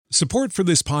Support for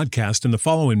this podcast and the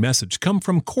following message come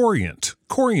from Corient.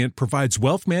 Corient provides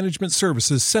wealth management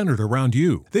services centered around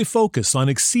you. They focus on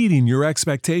exceeding your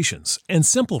expectations and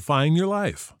simplifying your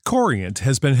life. Corient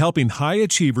has been helping high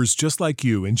achievers just like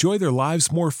you enjoy their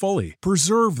lives more fully,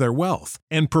 preserve their wealth,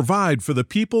 and provide for the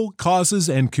people, causes,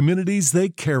 and communities they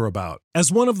care about. As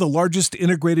one of the largest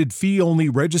integrated fee-only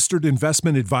registered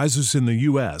investment advisors in the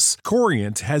U.S.,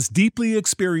 Corient has deeply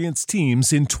experienced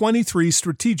teams in 23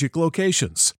 strategic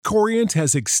locations. Corient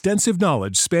has extensive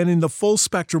knowledge spanning the full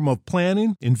spectrum of planning,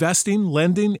 investing,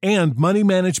 lending, and money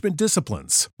management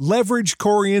disciplines. Leverage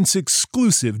Corient's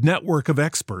exclusive network of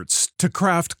experts to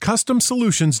craft custom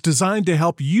solutions designed to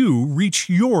help you reach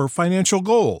your financial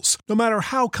goals, no matter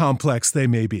how complex they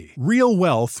may be. Real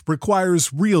wealth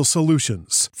requires real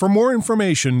solutions. For more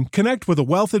information, connect with a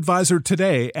wealth advisor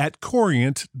today at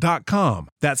Corient.com.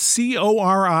 That's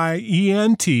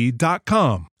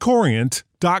Corient.com.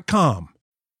 Corient.com.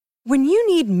 When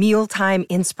you need mealtime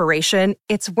inspiration,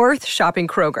 it's worth shopping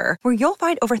Kroger, where you'll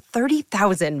find over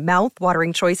 30,000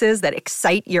 mouth-watering choices that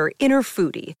excite your inner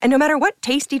foodie. And no matter what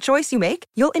tasty choice you make,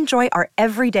 you'll enjoy our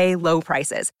everyday low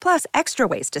prices, plus extra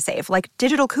ways to save, like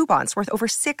digital coupons worth over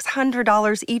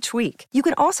 $600 each week. You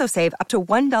can also save up to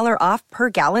 $1 off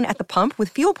per gallon at the pump with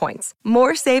fuel points.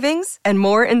 More savings and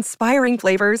more inspiring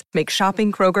flavors make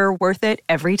shopping Kroger worth it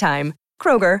every time.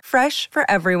 Kroger, fresh for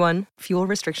everyone. Fuel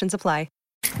restrictions apply.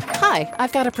 Hi,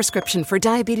 I've got a prescription for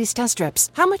diabetes test strips.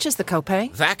 How much is the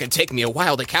copay? That could take me a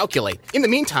while to calculate. In the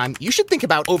meantime, you should think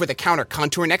about over-the-counter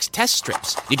Contour Next test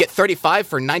strips. You get 35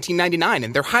 for $19.99,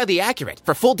 and they're highly accurate.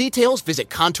 For full details, visit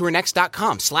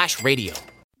contournext.com/radio.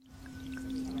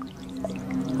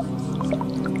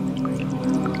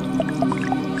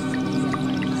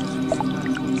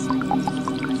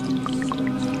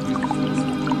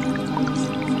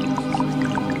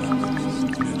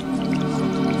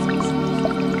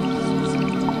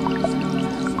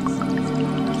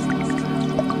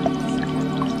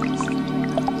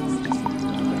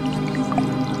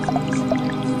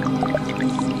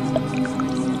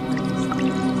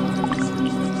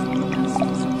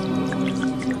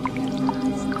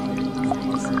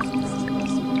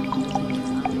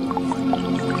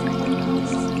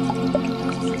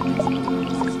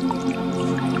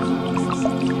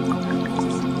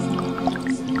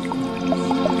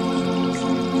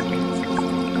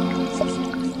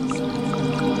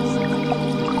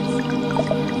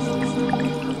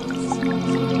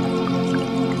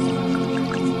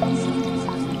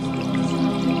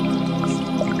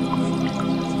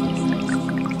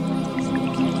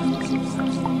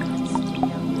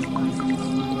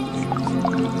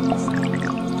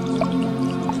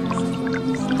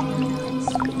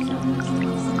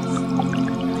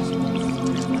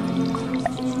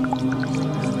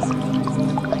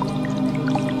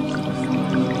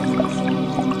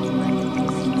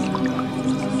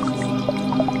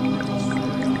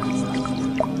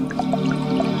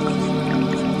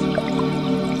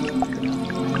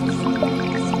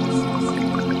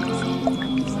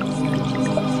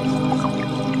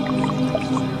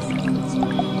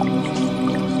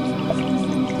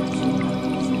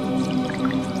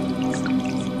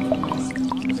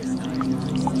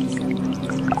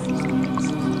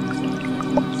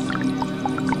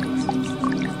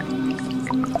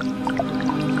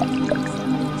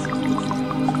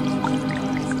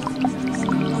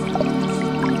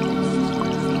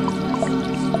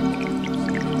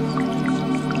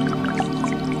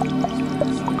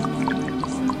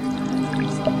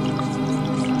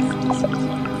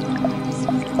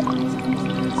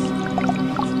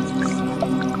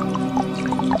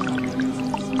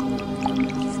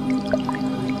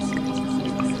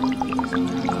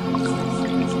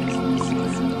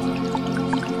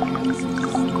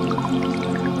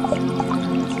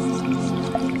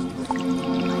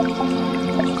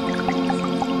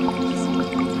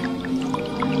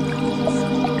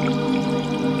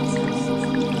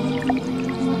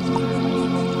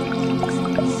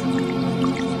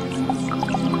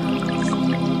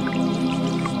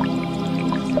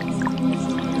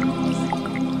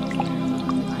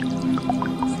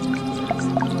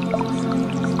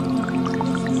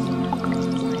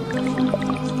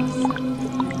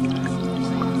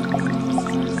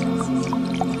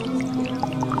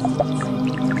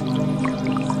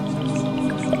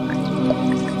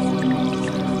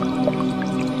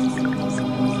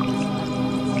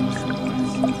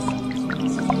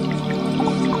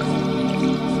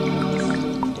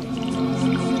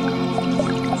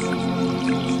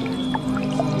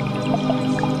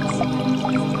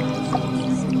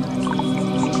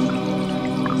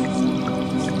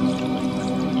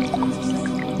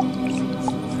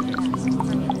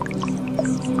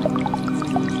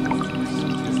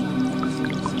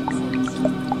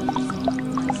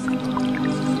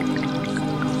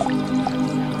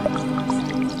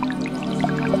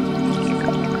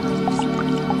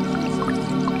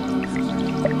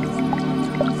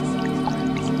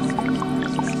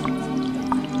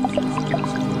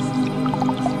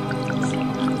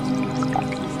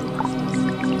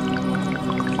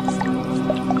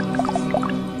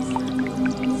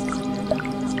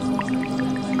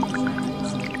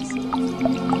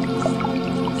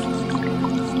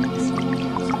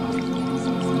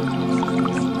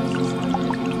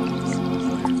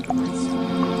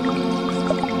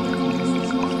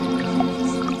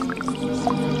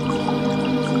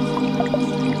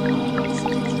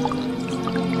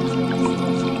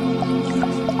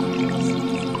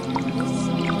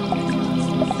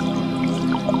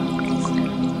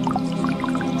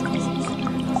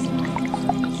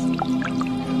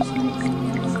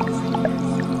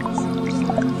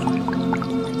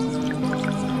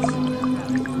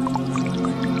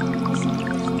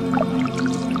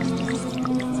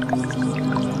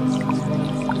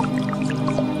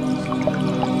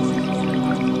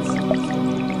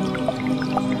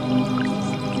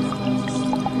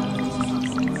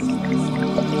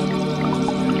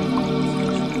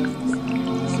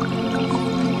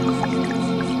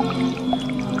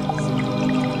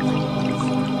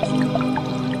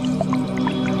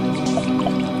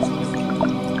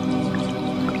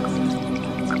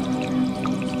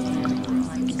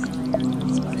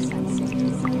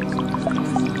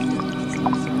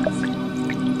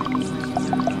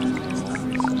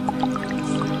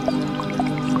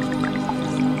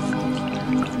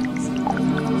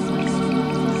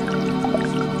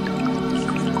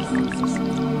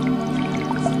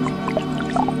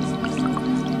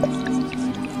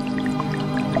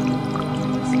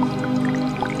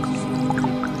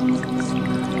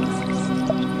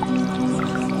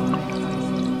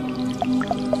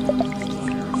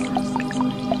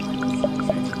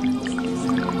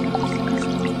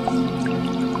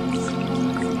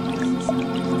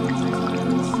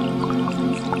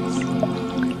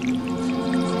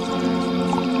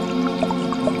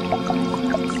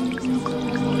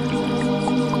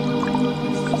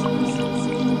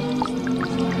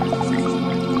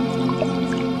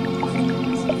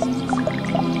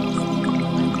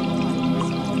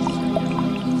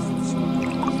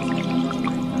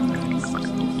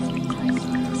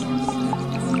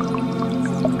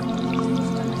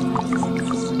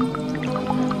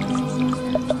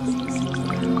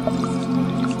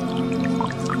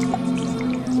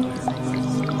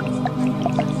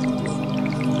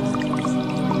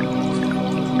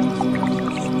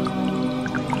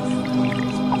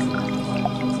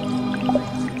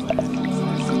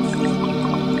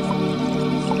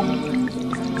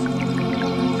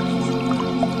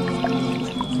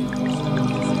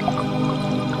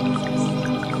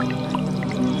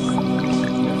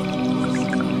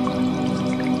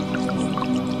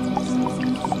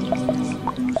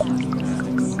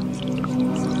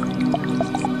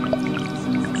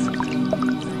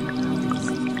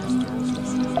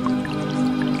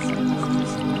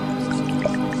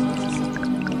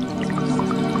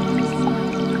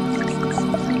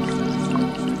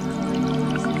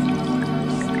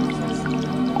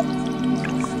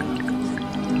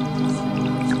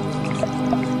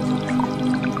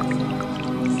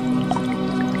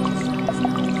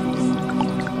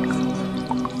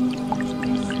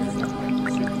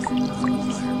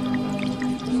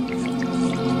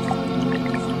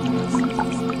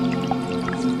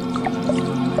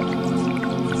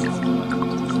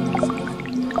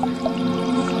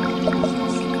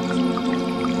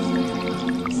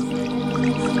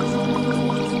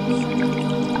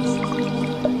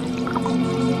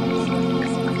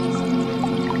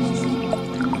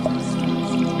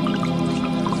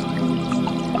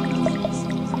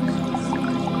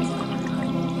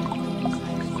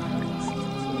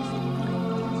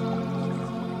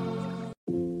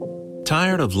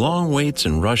 Tired of long waits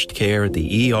and rushed care at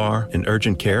the ER and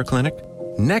urgent care clinic?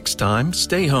 Next time,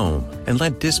 stay home and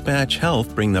let Dispatch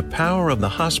Health bring the power of the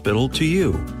hospital to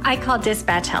you. I call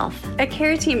Dispatch Health. A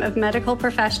care team of medical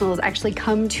professionals actually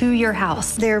come to your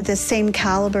house. They're the same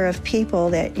caliber of people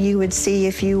that you would see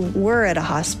if you were at a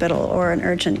hospital or an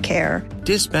urgent care.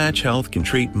 Dispatch Health can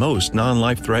treat most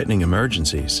non-life-threatening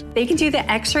emergencies. They can do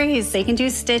the x-rays, they can do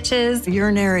stitches,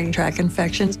 urinary tract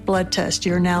infections, blood test,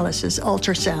 urinalysis,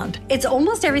 ultrasound. It's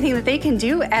almost everything that they can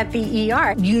do at the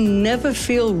ER. You never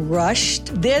feel rushed.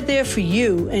 They're there for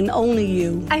you and only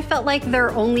you. I felt like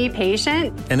their only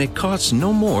patient. And it costs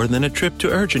no more than a trip to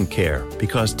urgent care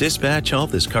because Dispatch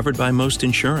Health is covered by most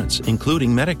insurance, including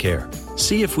Medicare.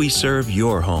 See if we serve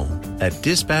your home at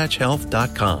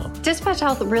dispatchhealth.com. Dispatch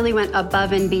Health really went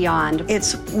above and beyond.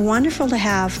 It's wonderful to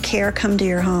have care come to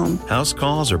your home. House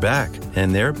calls are back,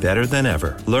 and they're better than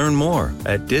ever. Learn more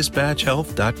at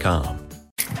dispatchhealth.com.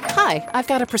 Hi, I've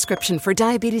got a prescription for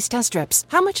diabetes test strips.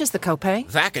 How much is the copay?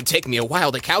 That could take me a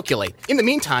while to calculate. In the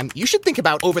meantime, you should think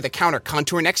about over-the-counter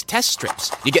Contour Next test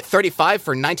strips. You get 35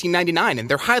 for $19.99, and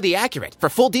they're highly accurate. For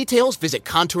full details, visit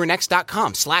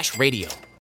contournext.com/radio.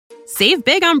 Save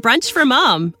big on brunch for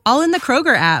mom, all in the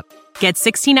Kroger app. Get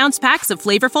 16-ounce packs of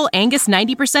flavorful Angus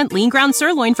 90% lean ground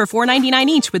sirloin for $4.99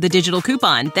 each with a digital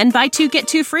coupon. Then buy 2, get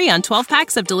 2 free on 12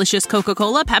 packs of delicious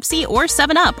Coca-Cola, Pepsi, or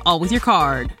 7-Up, all with your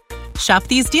card. Shop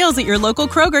these deals at your local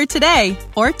Kroger today,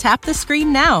 or tap the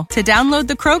screen now to download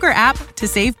the Kroger app to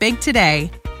save big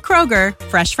today. Kroger,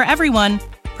 fresh for everyone.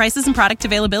 Prices and product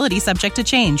availability subject to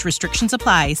change. Restrictions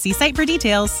apply. See site for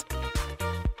details.